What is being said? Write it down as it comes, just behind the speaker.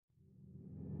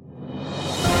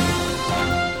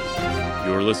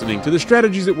You're listening to the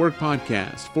Strategies at Work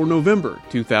podcast for November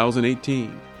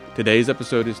 2018. Today's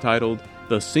episode is titled,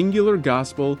 The Singular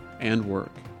Gospel and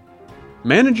Work.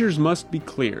 Managers must be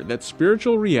clear that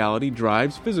spiritual reality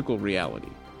drives physical reality.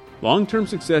 Long-term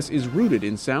success is rooted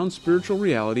in sound spiritual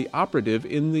reality operative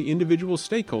in the individual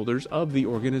stakeholders of the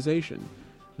organization.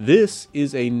 This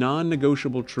is a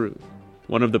non-negotiable truth.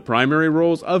 One of the primary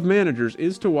roles of managers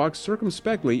is to walk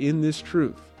circumspectly in this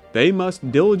truth. They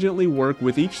must diligently work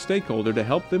with each stakeholder to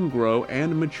help them grow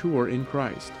and mature in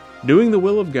Christ, doing the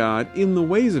will of God, in the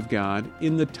ways of God,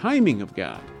 in the timing of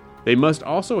God. They must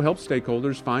also help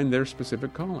stakeholders find their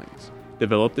specific callings,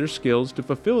 develop their skills to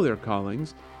fulfill their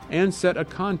callings, and set a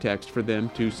context for them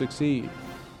to succeed.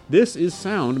 This is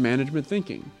sound management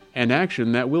thinking, an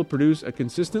action that will produce a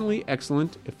consistently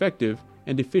excellent, effective,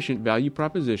 and efficient value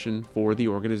proposition for the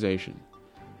organization.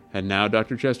 And now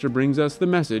Dr. Chester brings us the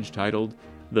message titled,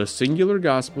 The Singular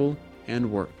Gospel and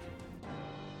Work.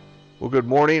 Well, good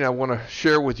morning. I want to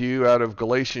share with you out of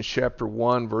Galatians chapter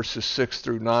 1, verses 6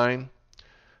 through 9.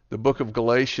 The book of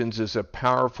Galatians is a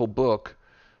powerful book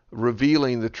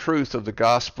revealing the truth of the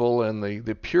gospel and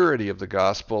the purity of the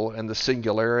gospel and the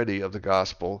singularity of the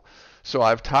gospel. So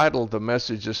I've titled the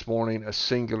message this morning, A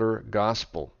Singular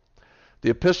Gospel. The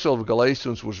epistle of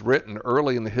Galatians was written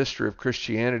early in the history of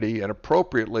Christianity, and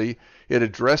appropriately, it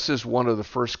addresses one of the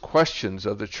first questions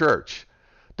of the church.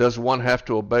 Does one have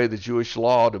to obey the Jewish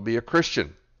law to be a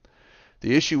Christian?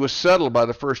 The issue was settled by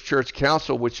the first church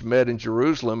council, which met in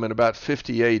Jerusalem in about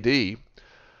 50 A.D.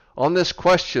 On this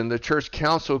question, the church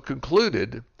council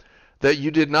concluded that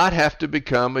you did not have to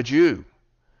become a Jew,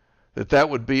 that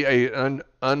would be an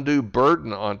undue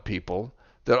burden on people,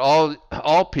 that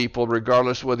all people,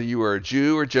 regardless whether you are a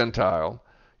Jew or Gentile,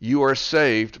 you are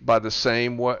saved by in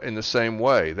the same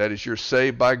way. That is, you're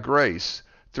saved by grace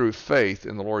through faith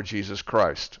in the Lord Jesus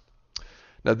Christ.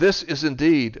 Now, this is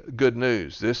indeed good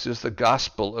news. This is the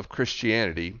gospel of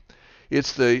Christianity.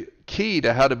 It's the key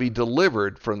to how to be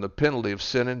delivered from the penalty of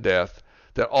sin and death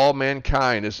that all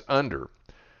mankind is under.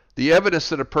 The evidence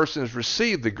that a person has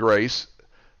received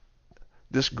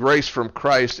this grace from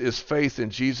Christ, is faith in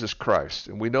Jesus Christ.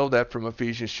 And we know that from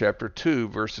Ephesians chapter 2,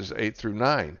 verses 8 through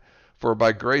 9. For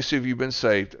by grace have you been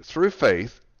saved through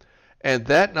faith, and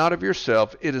that not of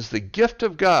yourself. It is the gift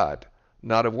of God,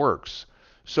 not of works.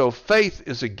 So faith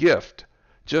is a gift,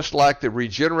 just like the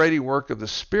regenerating work of the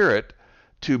Spirit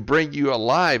to bring you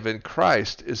alive in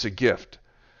Christ is a gift.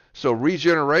 So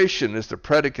regeneration is the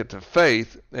predicate to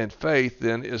faith, and faith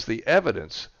then is the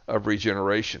evidence of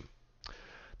regeneration.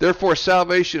 Therefore,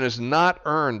 salvation is not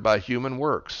earned by human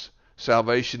works.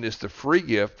 Salvation is the free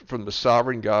gift from the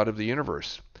sovereign God of the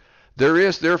universe. There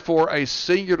is, therefore, a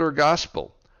singular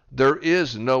gospel. There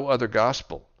is no other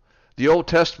gospel. The Old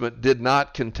Testament did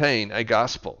not contain a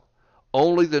gospel.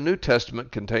 Only the New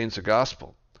Testament contains a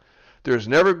gospel. There's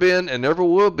never been and never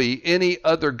will be any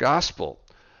other gospel,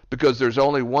 because there's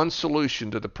only one solution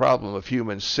to the problem of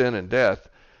human sin and death,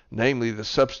 namely the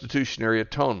substitutionary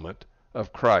atonement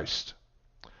of Christ.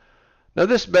 Now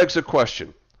this begs a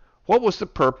question. What was the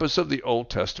purpose of the Old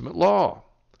Testament law?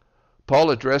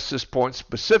 Paul addressed this point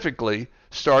specifically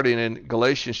starting in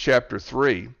Galatians chapter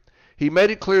 3. He made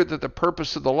it clear that the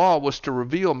purpose of the law was to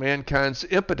reveal mankind's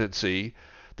impotency,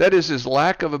 that is, his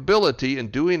lack of ability in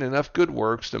doing enough good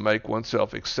works to make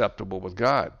oneself acceptable with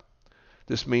God.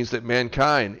 This means that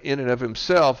mankind, in and of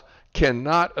himself,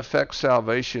 cannot effect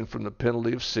salvation from the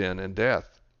penalty of sin and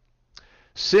death.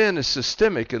 Sin is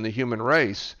systemic in the human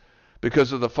race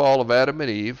because of the fall of Adam and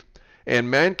Eve, and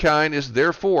mankind is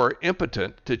therefore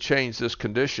impotent to change this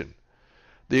condition.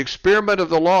 The experiment of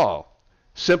the law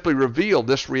simply revealed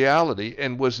this reality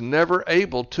and was never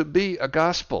able to be a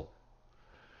gospel.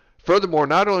 Furthermore,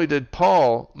 not only did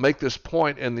Paul make this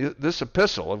point in this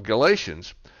epistle of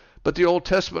Galatians, but the Old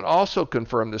Testament also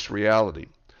confirmed this reality.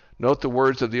 Note the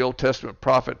words of the Old Testament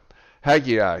prophet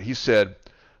Haggai. He said,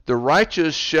 "The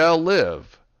righteous shall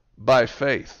live by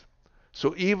faith."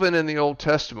 So even in the Old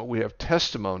Testament, we have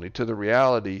testimony to the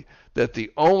reality that the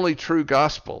only true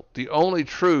gospel, the only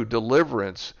true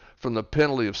deliverance from the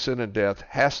penalty of sin and death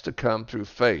has to come through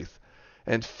faith.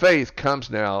 And faith comes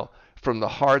now from the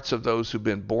hearts of those who've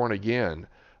been born again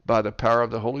by the power of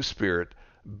the Holy Spirit,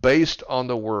 based on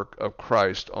the work of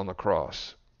Christ on the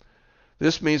cross.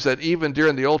 This means that even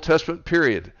during the Old Testament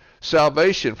period,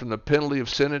 salvation from the penalty of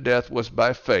sin and death was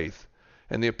by faith.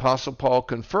 And the Apostle Paul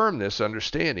confirmed this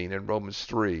understanding in Romans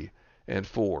 3 and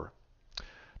 4.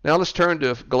 Now let's turn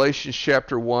to Galatians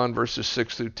chapter 1, verses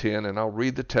 6 through 10, and I'll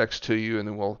read the text to you, and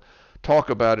then we'll talk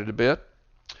about it a bit.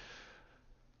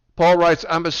 Paul writes,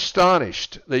 I'm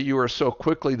astonished that you are so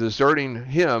quickly deserting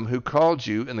him who called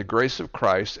you in the grace of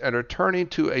Christ and are turning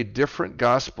to a different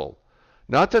gospel.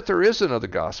 Not that there is another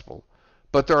gospel,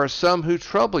 but there are some who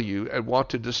trouble you and want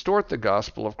to distort the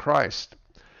gospel of Christ.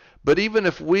 But even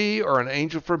if we or an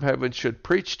angel from heaven should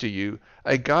preach to you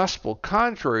a gospel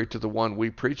contrary to the one we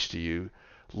preach to you,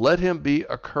 let him be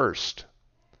accursed.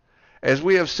 As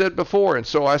we have said before, and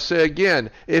so I say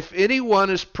again, if anyone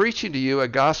is preaching to you a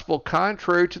gospel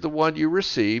contrary to the one you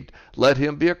received, let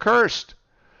him be accursed.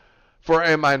 For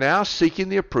am I now seeking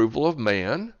the approval of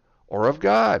man or of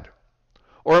God?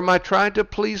 Or am I trying to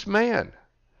please man?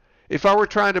 If I were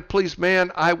trying to please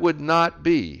man, I would not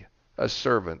be a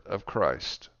servant of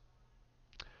Christ.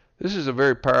 This is a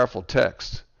very powerful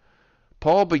text.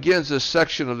 Paul begins this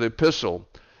section of the epistle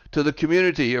to the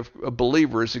community of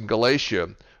believers in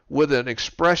Galatia with an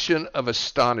expression of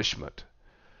astonishment.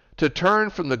 To turn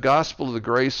from the gospel of the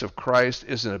grace of Christ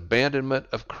is an abandonment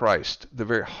of Christ, the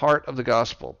very heart of the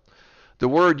gospel. The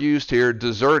word used here,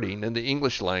 deserting, in the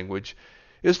English language,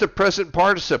 is the present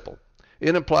participle.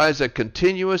 It implies a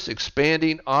continuous,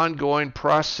 expanding, ongoing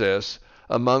process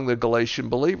among the Galatian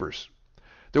believers.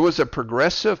 There was a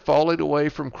progressive falling away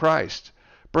from Christ.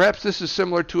 Perhaps this is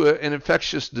similar to an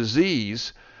infectious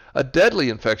disease, a deadly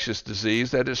infectious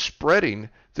disease that is spreading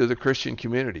through the Christian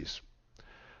communities.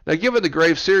 Now, given the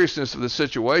grave seriousness of the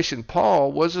situation,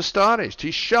 Paul was astonished.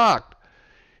 He's shocked.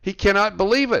 He cannot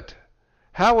believe it.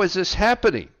 How is this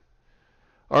happening?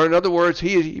 Or in other words,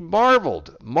 he marveled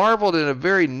in a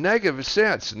very negative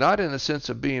sense, not in a sense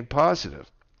of being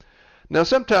positive. Now,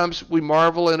 sometimes we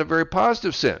marvel in a very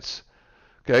positive sense.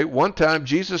 Okay, one time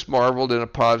Jesus marveled in a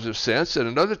positive sense, and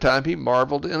another time he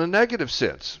marveled in a negative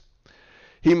sense.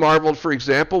 He marveled, for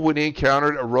example, when he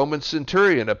encountered a Roman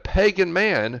centurion, a pagan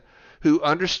man who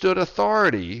understood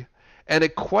authority and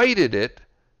equated it,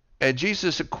 and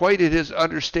Jesus equated his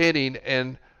understanding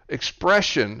and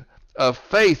expression of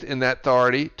faith in that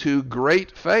authority to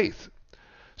great faith.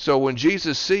 So when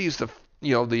Jesus sees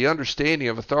the understanding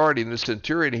of authority in the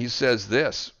centurion, he says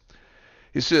this.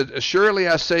 He said, "Surely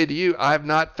I say to you, I have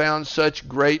not found such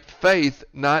great faith,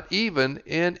 not even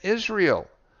in Israel."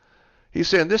 He's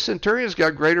saying this centurion's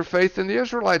got greater faith than the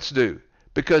Israelites do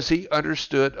because he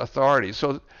understood authority.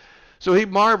 So he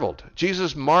marveled.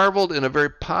 Jesus marveled in a very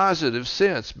positive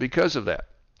sense because of that.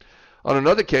 On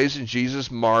another occasion, Jesus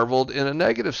marveled in a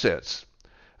negative sense.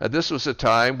 This was a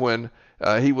time when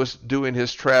he was doing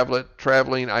his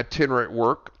traveling itinerant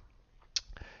work.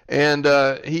 And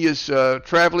he is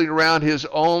traveling around his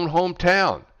own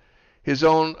hometown,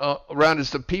 around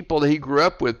the people that he grew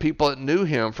up with, people that knew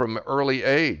him from an early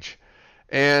age.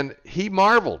 And he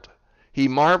marveled. He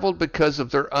marveled because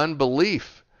of their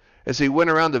unbelief as he went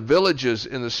around the villages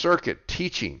in the circuit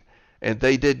teaching, and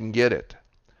they didn't get it.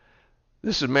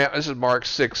 This is Mark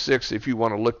 6:6 if you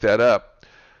want to look that up.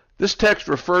 This text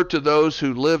referred to those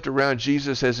who lived around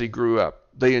Jesus as he grew up.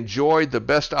 They enjoyed the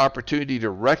best opportunity to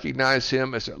recognize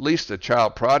him as at least a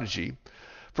child prodigy.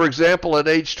 For example, at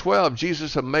age 12,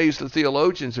 Jesus amazed the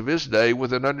theologians of his day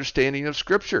with an understanding of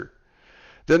Scripture.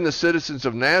 Then the citizens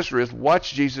of Nazareth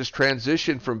watched Jesus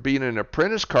transition from being an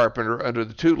apprentice carpenter under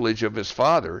the tutelage of his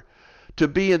father to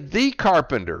being the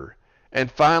carpenter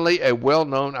and finally a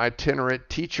well-known itinerant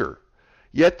teacher.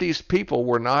 Yet these people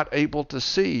were not able to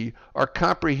see or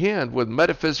comprehend with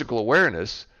metaphysical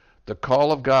awareness the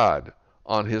call of God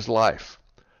on his life.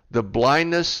 The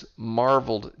blindness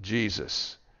marveled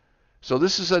Jesus. So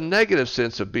this is a negative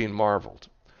sense of being marveled.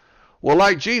 Well,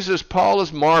 like Jesus, Paul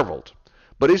is marveled.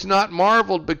 But he's not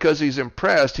marveled because he's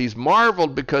impressed. He's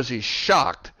marveled because he's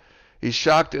shocked. He's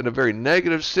shocked in a very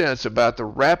negative sense about the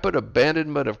rapid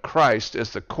abandonment of Christ as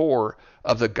the core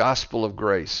of the gospel of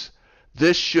grace.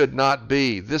 This should not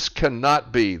be. This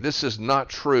cannot be. This is not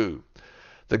true.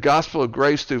 The gospel of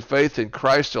grace through faith in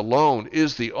Christ alone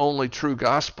is the only true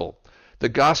gospel. The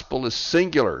gospel is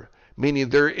singular, meaning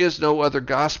there is no other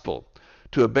gospel.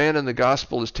 To abandon the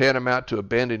gospel is tantamount to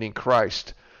abandoning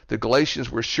Christ. The Galatians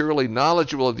were surely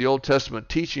knowledgeable of the Old Testament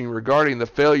teaching regarding the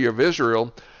failure of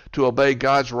Israel to obey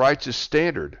God's righteous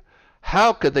standard.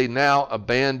 How could they now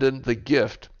abandon the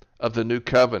gift of the new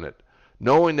covenant,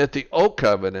 knowing that the old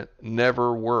covenant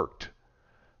never worked?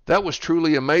 That was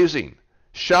truly amazing,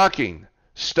 shocking,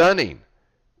 stunning,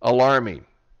 alarming.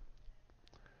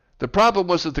 The problem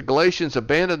was that the Galatians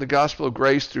abandoned the gospel of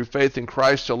grace through faith in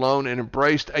Christ alone and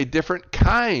embraced a different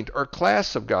kind or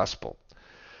class of gospel.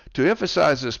 To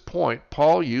emphasize this point,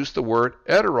 Paul used the word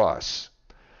heteros.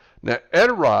 Now,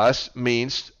 heteros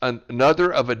means another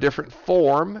of a different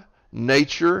form,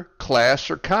 nature,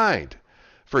 class, or kind.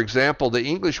 For example, the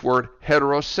English word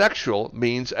heterosexual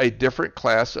means a different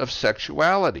class of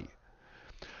sexuality.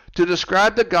 To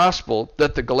describe the gospel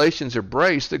that the Galatians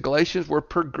embraced, the Galatians were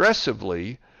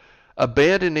progressively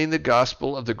abandoning the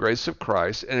gospel of the grace of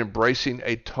Christ and embracing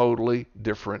a totally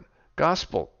different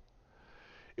gospel.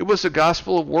 It was a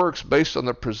gospel of works based on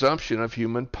the presumption of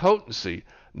human potency,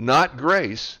 not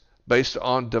grace based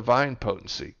on divine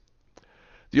potency.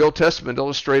 The Old Testament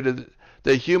illustrated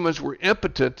that humans were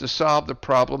impotent to solve the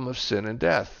problem of sin and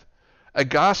death. A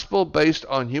gospel based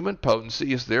on human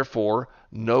potency is therefore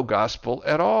no gospel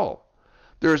at all.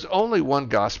 There is only one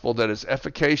gospel that is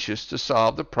efficacious to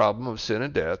solve the problem of sin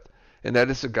and death, and that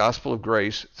is the gospel of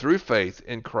grace through faith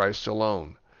in Christ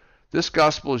alone. This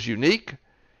gospel is unique.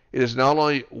 It is not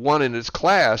only one in its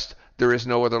class, there is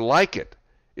no other like it.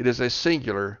 It is a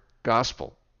singular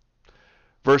gospel.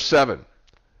 Verse 7.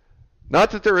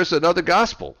 Not that there is another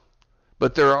gospel,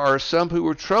 but there are some who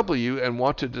will trouble you and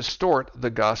want to distort the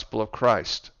gospel of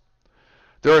Christ.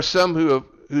 There are some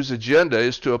whose agenda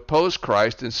is to oppose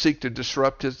Christ and seek to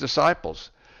disrupt his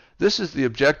disciples. This is the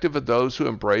objective of those who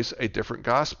embrace a different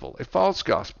gospel, a false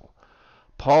gospel.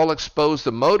 Paul exposed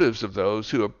the motives of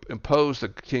those who oppose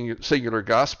the singular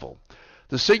gospel.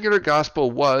 The singular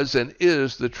gospel was and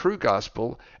is the true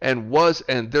gospel, and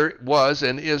there was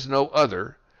and is no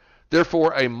other.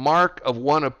 Therefore, a mark of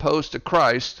one opposed to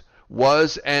Christ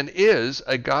was and is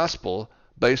a gospel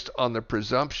based on the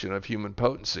presumption of human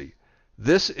potency.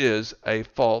 This is a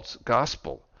false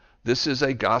gospel. This is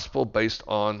a gospel based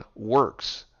on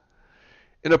works.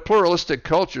 In a pluralistic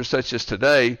culture such as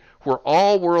today, where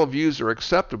all worldviews are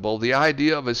acceptable, the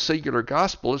idea of a singular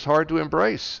gospel is hard to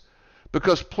embrace,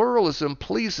 because pluralism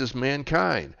pleases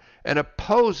mankind and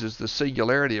opposes the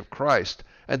singularity of Christ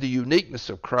and the uniqueness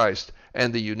of Christ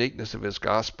and the uniqueness of his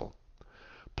gospel.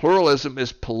 Pluralism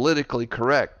is politically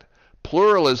correct.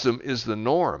 Pluralism is the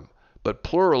norm, but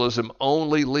pluralism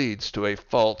only leads to a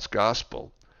false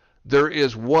gospel. There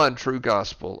is one true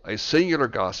gospel, a singular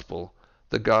gospel,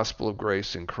 the gospel of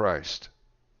grace in Christ.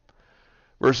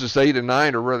 Verses 8 and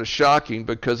 9 are rather shocking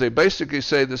because they basically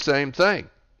say the same thing.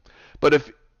 But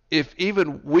if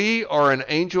even we or an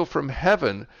angel from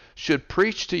heaven should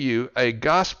preach to you a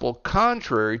gospel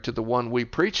contrary to the one we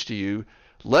preach to you,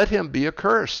 let him be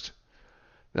accursed.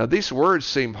 Now these words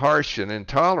seem harsh and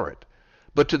intolerant,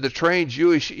 but to the trained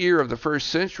Jewish ear of the first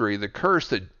century, the curse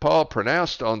that Paul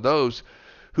pronounced on those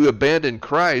who abandoned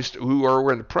Christ, who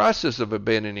are in the process of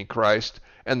abandoning Christ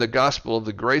and the gospel of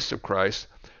the grace of Christ,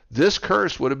 this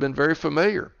curse would have been very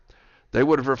familiar. They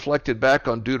would have reflected back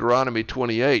on Deuteronomy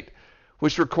 28,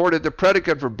 which recorded the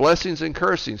predicate for blessings and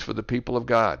cursings for the people of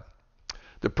God.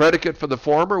 The predicate for the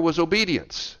former was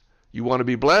obedience. You want to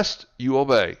be blessed, you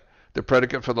obey. The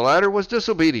predicate for the latter was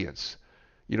disobedience.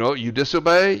 You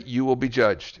disobey, you will be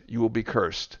judged. You will be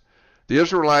cursed. The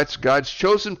Israelites, God's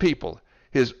chosen people,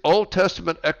 his Old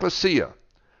Testament ecclesia,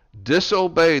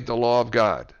 disobeyed the law of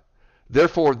God.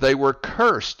 Therefore, they were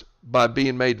cursed by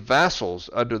being made vassals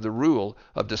under the rule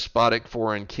of despotic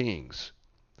foreign kings.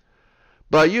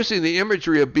 By using the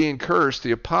imagery of being cursed,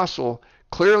 the apostle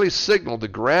clearly signaled the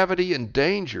gravity and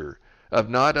danger of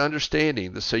not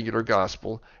understanding the singular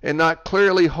gospel and not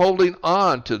clearly holding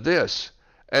on to this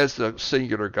as the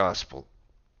singular gospel.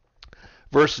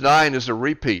 Verse 9 is a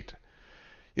repeat.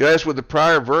 As with the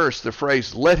prior verse, the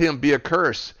phrase, let him be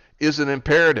accursed, is an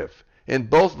imperative. In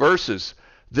both verses,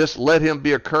 this let him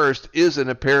be accursed is an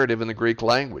imperative in the Greek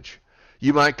language.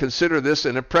 You might consider this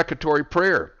an imprecatory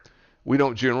prayer. We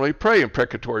don't generally pray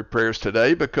imprecatory prayers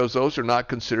today because those are not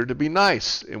considered to be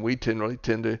nice, and we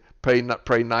tend to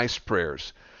pray nice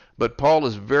prayers. But Paul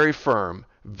is very firm,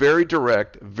 very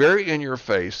direct, very in your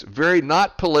face, very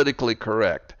not politically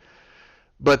correct.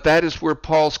 But that is where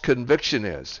Paul's conviction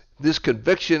is. This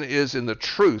conviction is in the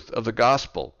truth of the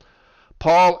gospel.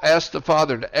 Paul asked the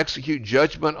Father to execute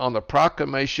judgment on the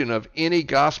proclamation of any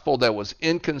gospel that was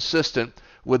inconsistent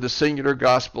with the singular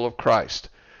gospel of Christ.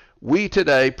 We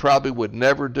today probably would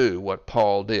never do what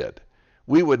Paul did.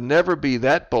 We would never be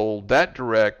that bold, that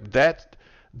direct,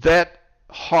 that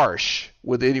harsh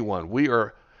with anyone.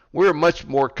 We're much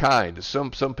more kind.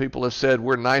 Some people have said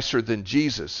we're nicer than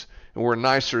Jesus and we're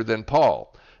nicer than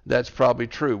Paul. That's probably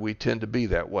true. We tend to be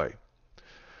that way.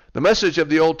 The message of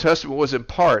the Old Testament was in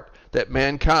part that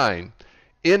mankind,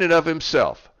 in and of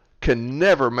himself, can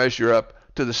never measure up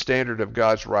to the standard of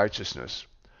God's righteousness.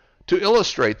 To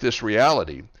illustrate this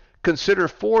reality, consider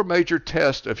 4 major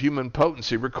tests of human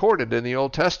potency recorded in the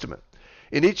Old Testament.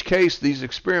 In each case, these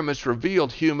experiments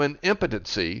revealed human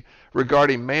impotency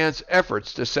regarding man's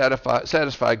efforts to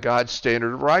satisfy God's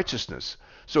standard of righteousness.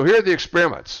 So here are the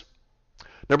experiments.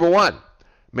 Number 1,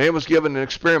 man was given an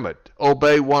experiment,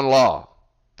 obey one law.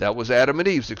 That was Adam and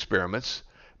Eve's experiments.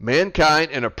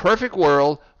 Mankind in a perfect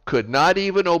world could not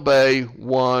even obey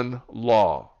one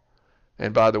law.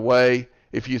 And by the way,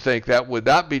 if you think that would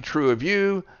not be true of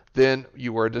you, then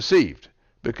you are deceived,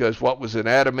 because what was in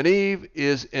Adam and Eve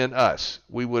is in us.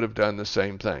 We would have done the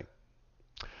same thing.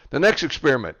 The next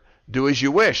experiment, do as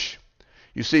you wish.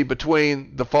 You see,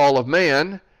 between the fall of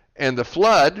man and the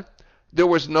flood, there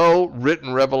was no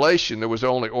written revelation. There was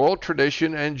only oral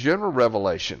tradition and general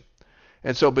revelation.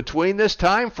 And so between this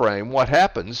time frame, what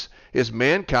happens is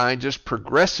mankind just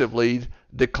progressively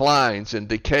declines and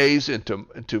decays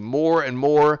into more and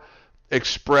more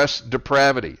expressed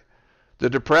depravity. The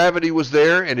depravity was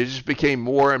there, and it just became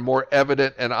more and more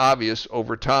evident and obvious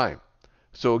over time.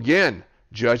 So again,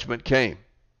 judgment came.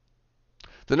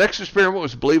 The next experiment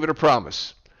was believe in a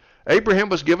promise. Abraham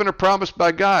was given a promise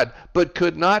by God, but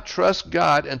could not trust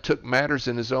God and took matters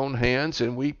in his own hands,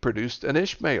 and we produced an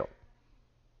Ishmael.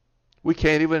 We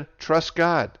can't even trust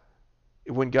God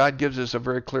when God gives us a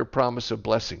very clear promise of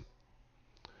blessing.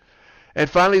 And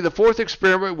finally, the fourth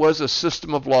experiment was a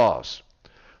system of laws.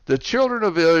 The children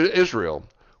of Israel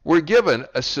were given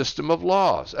a system of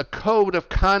laws, a code of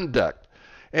conduct,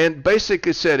 and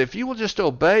basically said, if you will just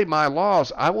obey my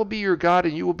laws, I will be your God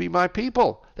and you will be my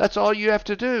people. That's all you have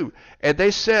to do. And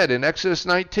they said in Exodus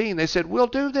 19, they said, we'll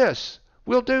do this.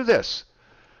 We'll do this.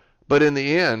 But in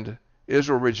the end,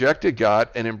 Israel rejected God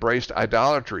and embraced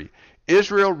idolatry.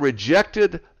 Israel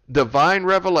rejected divine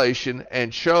revelation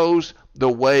and chose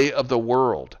the way of the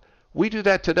world. We do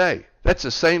that today. That's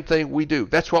the same thing we do.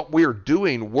 That's what we're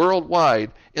doing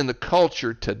worldwide in the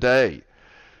culture today.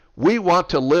 We want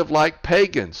to live like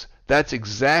pagans. That's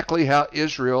exactly how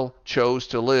Israel chose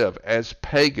to live, as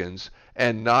pagans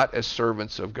and not as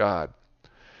servants of God.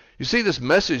 You see, this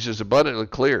message is abundantly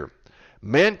clear.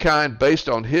 Mankind, based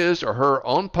on his or her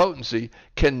own potency,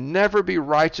 can never be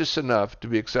righteous enough to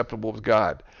be acceptable with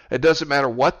God. It doesn't matter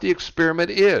what the experiment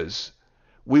is,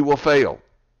 we will fail.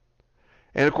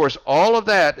 And of course, all of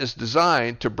that is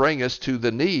designed to bring us to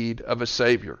the need of a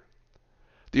Savior.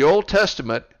 The Old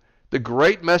Testament, the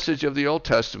great message of the Old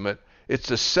Testament, it's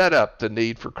to set up the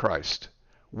need for Christ.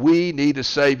 We need a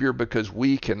Savior because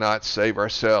we cannot save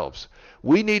ourselves.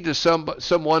 We need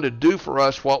someone to do for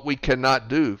us what we cannot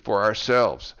do for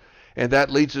ourselves. And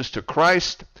that leads us to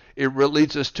Christ. It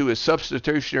leads us to his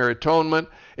substitutionary atonement.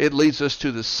 It leads us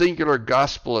to the singular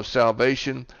gospel of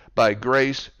salvation by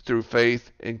grace through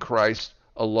faith in Christ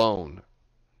alone.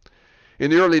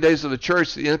 In the early days of the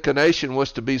church, the inclination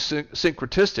was to be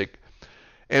syncretistic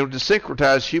and to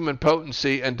syncretize human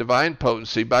potency and divine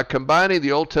potency by combining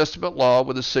the Old Testament law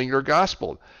with the singular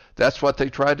gospel. That's what they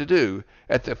tried to do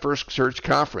at the first church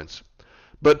conference.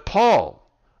 But Paul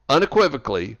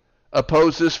unequivocally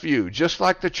opposed this view, just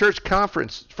like the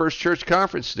first church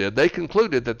conference did. They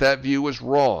concluded that that view was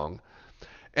wrong,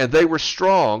 and they were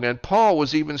strong, and Paul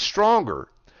was even stronger,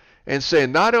 and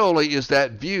saying not only is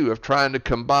that view of trying to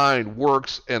combine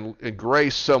works and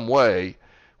grace some way,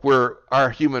 where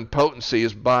our human potency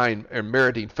is buying and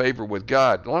meriting favor with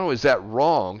God, not only is that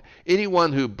wrong,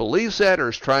 anyone who believes that or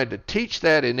is trying to teach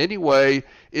that in any way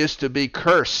is to be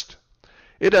cursed.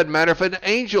 It doesn't matter if an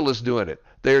angel is doing it.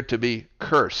 They're to be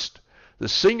cursed. The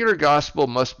singular gospel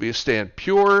must stand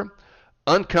pure,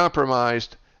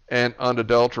 uncompromised, and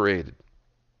unadulterated.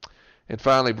 And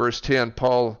finally, verse 10,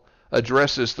 Paul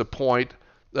addresses the point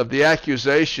of the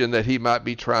accusation that he might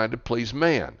be trying to please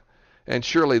man. And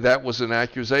surely that was an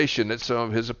accusation that some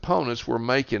of his opponents were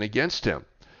making against him.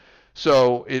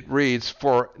 So it reads,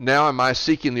 for now am I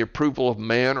seeking the approval of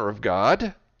man or of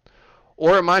God?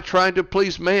 Or am I trying to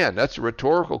please man? That's a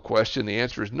rhetorical question. The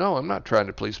answer is no, I'm not trying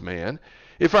to please man.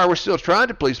 If I were still trying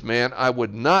to please man, I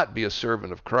would not be a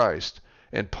servant of Christ.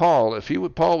 And Paul,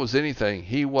 Paul was anything,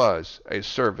 he was a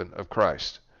servant of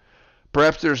Christ.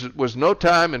 Perhaps there was no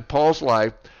time in Paul's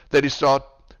life that he sought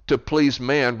to please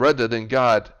man rather than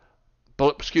God.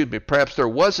 Perhaps there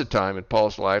was a time in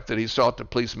Paul's life that he sought to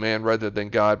please man rather than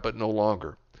God, but no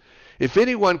longer. If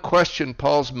anyone questioned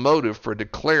Paul's motive for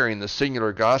declaring the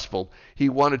singular gospel, he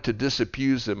wanted to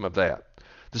disabuse them of that.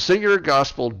 The singular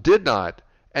gospel did not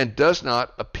and does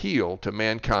not appeal to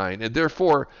mankind, and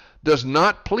therefore does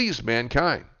not please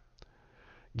mankind.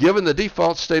 Given the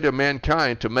default state of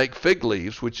mankind to make fig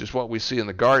leaves, which is what we see in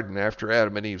the garden after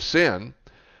Adam and Eve sinned,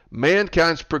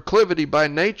 mankind's proclivity by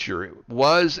nature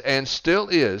was and still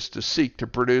is to seek to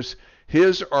produce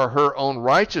his or her own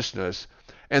righteousness,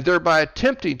 and thereby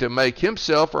attempting to make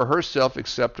himself or herself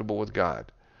acceptable with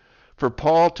God. For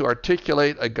Paul to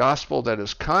articulate a gospel that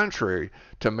is contrary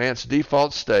to man's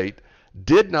default state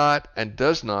did not and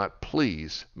does not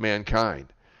please mankind.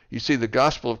 You see, the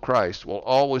gospel of Christ will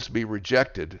always be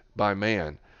rejected by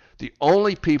man. The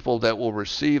only people that will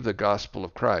receive the gospel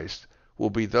of Christ will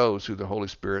be those who the Holy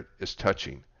Spirit is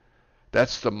touching.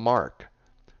 That's the mark.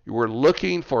 We're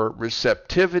looking for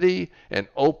receptivity and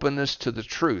openness to the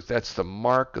truth. That's the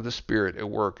mark of the Spirit at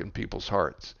work in people's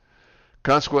hearts.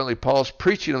 Consequently, Paul's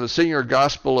preaching of the singular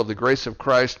gospel of the grace of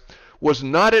Christ was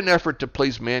not an effort to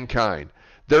please mankind.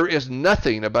 There is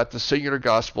nothing about the singular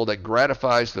gospel that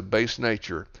gratifies the base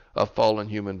nature of fallen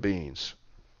human beings.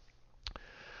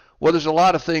 Well, there's a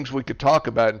lot of things we could talk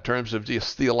about in terms of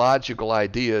these theological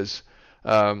ideas,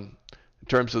 in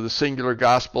terms of the singular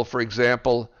gospel, for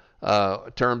example,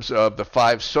 in terms of the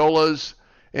five solas,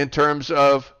 in terms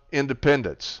of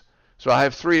independence. So I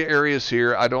have three areas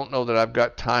here. I don't know that I've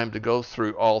got time to go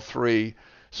through all three.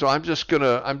 So I'm just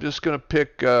gonna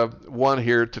pick one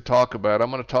here to talk about.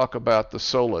 I'm going to talk about the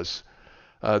solas.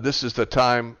 This is the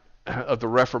time of the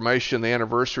Reformation, the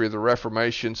anniversary of the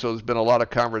Reformation. So there's been a lot of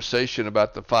conversation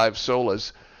about the five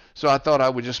solas. So I thought I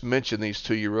would just mention these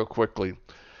to you real quickly.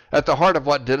 At the heart of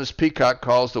what Dennis Peacock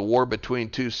calls the war between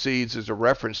two seeds is a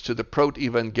reference to the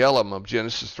proto-evangelium of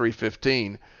Genesis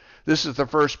 3:15. This is the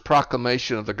first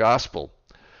proclamation of the gospel.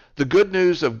 The good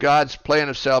news of God's plan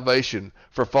of salvation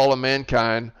for fallen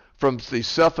mankind from the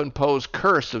self-imposed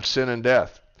curse of sin and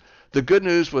death. The good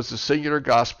news was the singular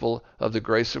gospel of the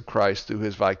grace of Christ through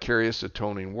his vicarious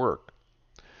atoning work.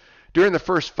 During the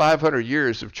first 500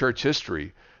 years of church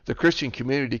history, the Christian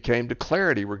community came to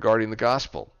clarity regarding the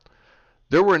gospel.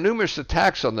 There were numerous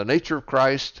attacks on the nature of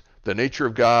Christ, the nature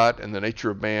of God, and the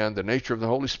nature of man, the nature of the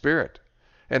Holy Spirit,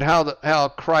 and how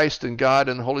Christ and God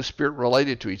and the Holy Spirit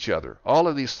related to each other. All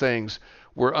of these things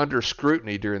were under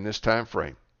scrutiny during this time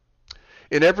frame.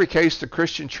 In every case, the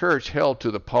Christian church held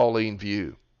to the Pauline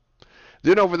view.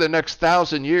 Then over the next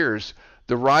 1,000 years,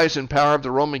 the rise in power of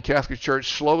the Roman Catholic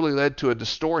Church slowly led to a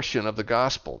distortion of the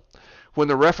gospel. When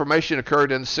the Reformation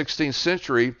occurred in the 16th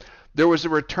century, there was a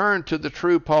return to the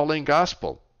true Pauline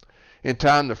gospel. In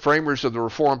time, the framers of the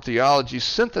Reformed theology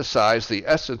synthesized the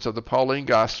essence of the Pauline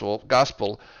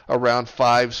gospel around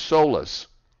five solas.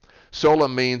 Sola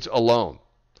means alone.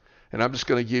 And I'm just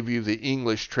going to give you the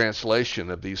English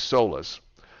translation of these solas.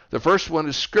 The first one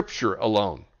is Scripture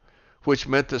alone, which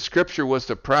meant that Scripture was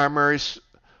the primary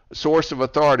source of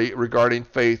authority regarding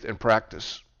faith and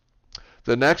practice.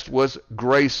 The next was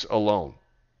grace alone,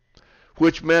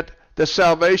 which meant that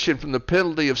salvation from the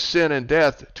penalty of sin and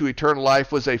death to eternal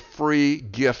life was a free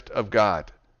gift of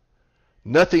God.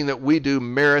 Nothing that we do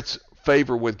merits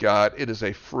favor with God. It is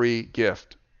a free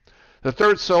gift. The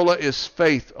third sola is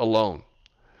faith alone,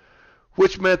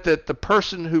 which meant that the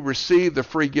person who received the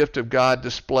free gift of God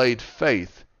displayed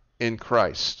faith in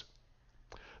Christ.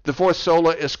 The fourth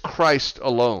sola is Christ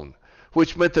alone,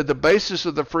 which meant that the basis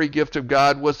of the free gift of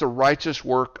God was the righteous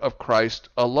work of Christ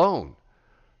alone.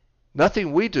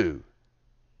 Nothing we do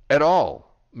at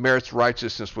all merits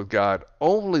righteousness with God.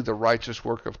 Only the righteous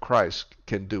work of Christ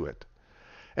can do it.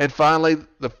 And finally,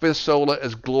 the fifth sola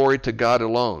is glory to God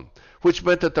alone, which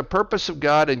meant that the purpose of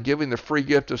God in giving the free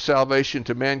gift of salvation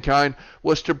to mankind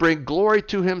was to bring glory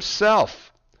to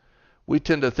himself. We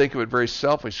tend to think of it very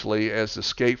selfishly as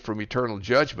escape from eternal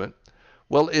judgment.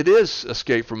 Well, it is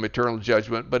escape from eternal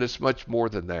judgment, but it's much more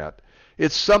than that.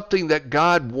 It's something that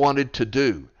God wanted to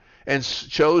do and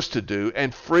chose to do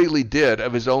and freely did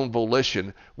of his own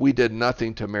volition. We did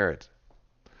nothing to merit.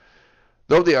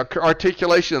 Though the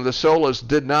articulation of the solas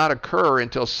did not occur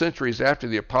until centuries after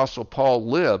the Apostle Paul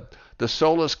lived, the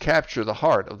solas capture the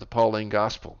heart of the Pauline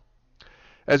gospel.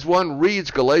 As one reads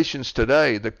Galatians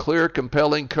today, the clear,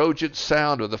 compelling, cogent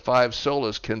sound of the five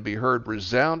solas can be heard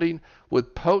resounding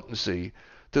with potency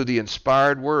through the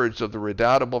inspired words of the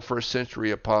redoubtable first century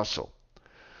apostle.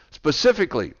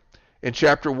 Specifically, in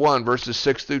chapter 1, verses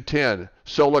 6 through 10,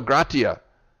 sola gratia,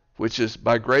 which is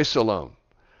by grace alone,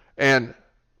 and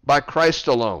by Christ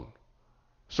alone,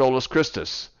 solus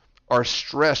Christus, are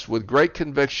stressed with great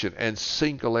conviction and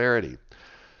singularity.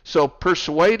 So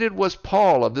persuaded was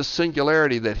Paul of this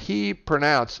singularity that he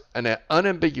pronounced an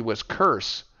unambiguous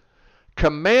curse,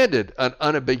 commanded an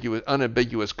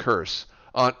unambiguous curse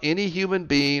on any human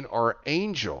being or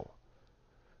angel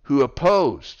who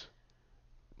opposed,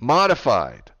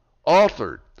 modified,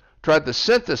 altered, tried to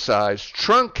synthesize,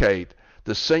 truncate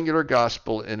the singular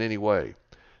gospel in any way.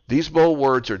 These bold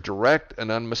words are direct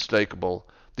and unmistakable.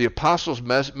 The apostles'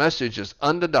 message is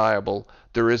undeniable.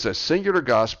 There is a singular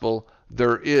gospel.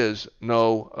 There is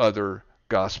no other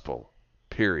gospel.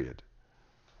 Period.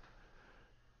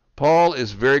 Paul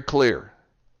is very clear.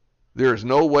 There is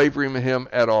no wavering in him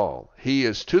at all. He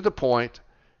is to the point,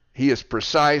 he is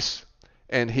precise,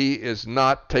 and he is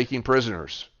not taking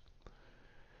prisoners.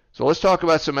 So let's talk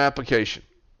about some application.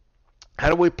 How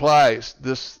do we apply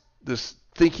this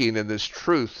thinking and this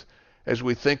truth as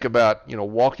we think about,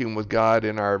 walking with God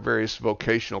in our various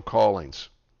vocational callings.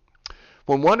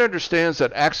 When one understands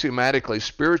that axiomatically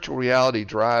spiritual reality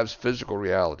drives physical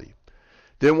reality,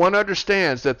 then one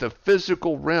understands that the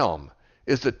physical realm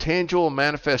is the tangible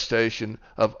manifestation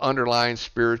of underlying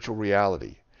spiritual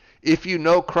reality. If you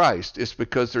know Christ, it's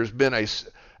because there's been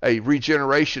a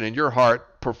regeneration in your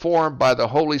heart performed by the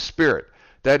Holy Spirit.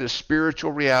 That is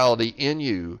spiritual reality in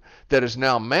you that is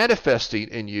now manifesting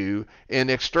in you in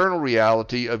external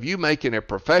reality of you making a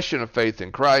profession of faith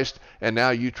in Christ and now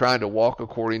you trying to walk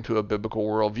according to a biblical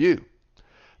worldview.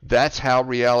 That's how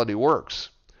reality works.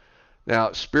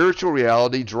 Now, spiritual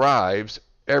reality drives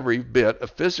every bit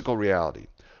of physical reality.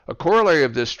 A corollary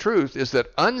of this truth is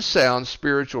that unsound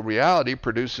spiritual reality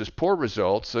produces poor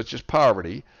results such as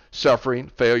poverty, suffering,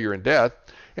 failure, and death,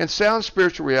 and sound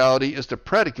spiritual reality is the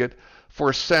predicate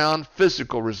for sound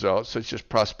physical results such as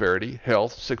prosperity,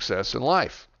 health, success, and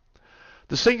life.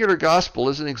 The singular gospel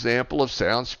is an example of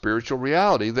sound spiritual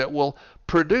reality that will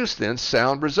produce then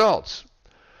sound results.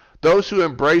 Those who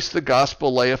embrace the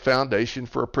gospel lay a foundation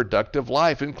for a productive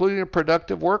life, including a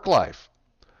productive work life.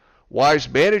 Wise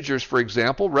managers, for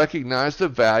example, recognize the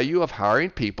value of hiring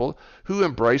people who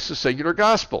embrace the singular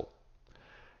gospel.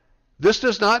 This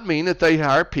does not mean that they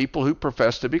hire people who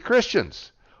profess to be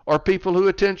Christians or people who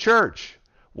attend church.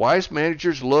 Wise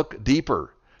managers look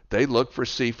deeper. They look for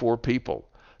C4 people.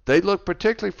 They look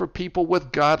particularly for people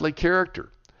with godly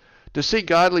character. To see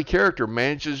godly character,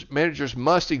 managers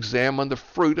must examine the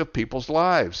fruit of people's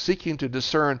lives, seeking to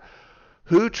discern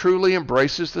who truly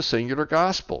embraces the singular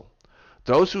gospel.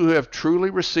 Those who have truly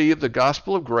received the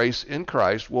gospel of grace in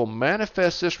Christ will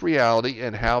manifest this reality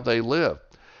in how they live.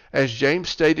 As James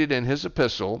stated in his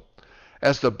epistle,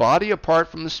 as the body apart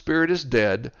from the spirit is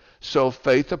dead, so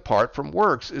faith apart from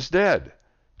works is dead.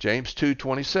 James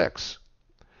 2:26.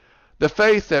 The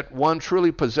faith that one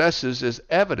truly possesses is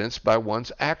evidenced by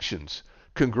one's actions.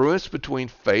 Congruence between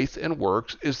faith and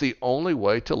works is the only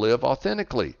way to live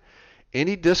authentically.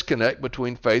 Any disconnect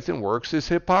between faith and works is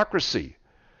hypocrisy.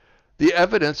 The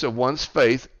evidence of one's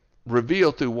faith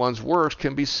revealed through one's works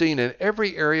can be seen in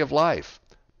every area of life,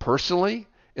 personally,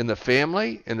 in the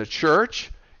family, in the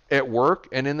church, at work,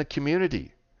 and in the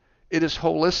community. It is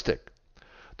holistic.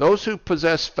 Those who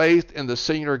possess faith in the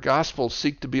singular gospel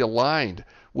seek to be aligned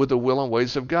with the will and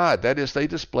ways of God. That is, they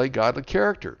display godly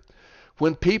character.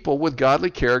 When people with godly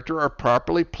character are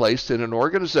properly placed in an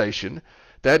organization,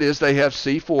 that is, they have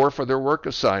C4 for their work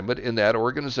assignment in that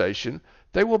organization,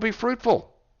 they will be fruitful.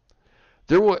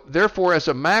 Therefore, as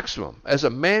a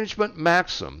management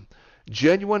maxim,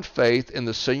 genuine faith in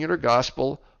the singular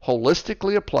gospel,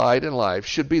 holistically applied in life,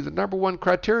 should be the number one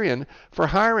criterion for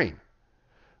hiring.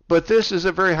 But this is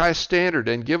a very high standard,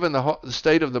 and given the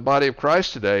state of the body of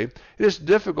Christ today, it is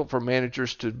difficult for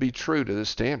managers to be true to this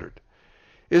standard.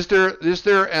 Is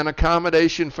there an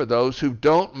accommodation for those who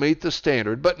don't meet the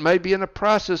standard, but may be in the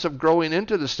process of growing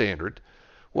into the standard?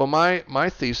 Well, my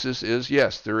thesis is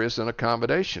yes, there is an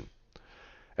accommodation.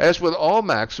 As with all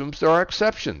maxims, there are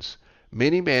exceptions.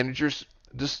 Many managers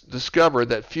discover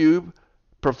that few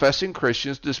professing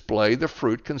Christians display the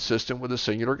fruit consistent with the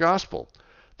singular gospel.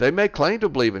 They may claim to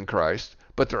believe in Christ,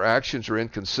 but their actions are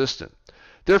inconsistent.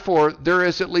 Therefore, there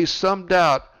is at least some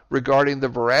doubt regarding the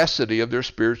veracity of their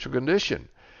spiritual condition.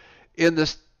 In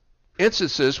the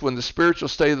instances when the spiritual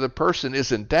state of the person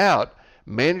is in doubt,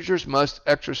 managers must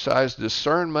exercise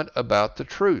discernment about the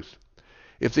truth.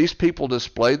 If these people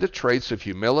display the traits of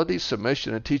humility,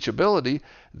 submission, and teachability,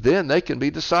 then they can be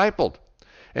discipled.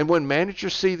 And when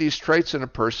managers see these traits in a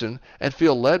person and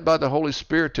feel led by the Holy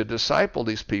Spirit to disciple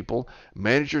these people,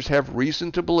 managers have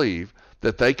reason to believe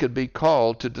that they could be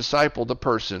called to disciple the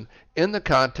person in the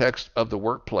context of the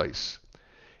workplace.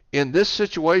 In this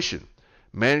situation,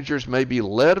 managers may be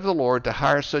led of the Lord to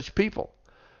hire such people.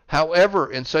 However,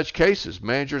 in such cases,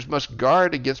 managers must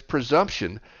guard against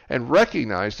presumption and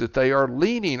recognize that they are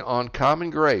leaning on common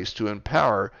grace to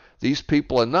empower these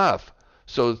people enough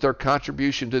so that their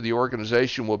contribution to the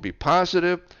organization will be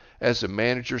positive as the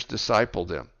managers disciple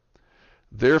them.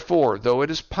 Therefore, though it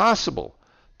is possible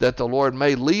that the Lord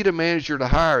may lead a manager to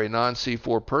hire a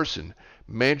non-C4 person,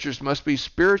 managers must be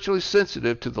spiritually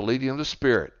sensitive to the leading of the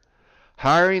Spirit.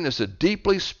 Hiring is a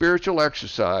deeply spiritual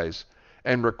exercise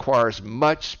and requires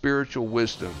much spiritual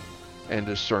wisdom and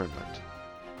discernment.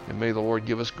 And may the Lord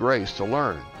give us grace to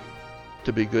learn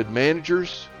to be good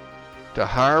managers, to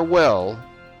hire well,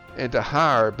 and to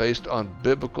hire based on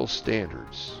biblical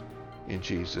standards. In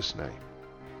Jesus' name,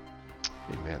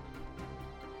 amen.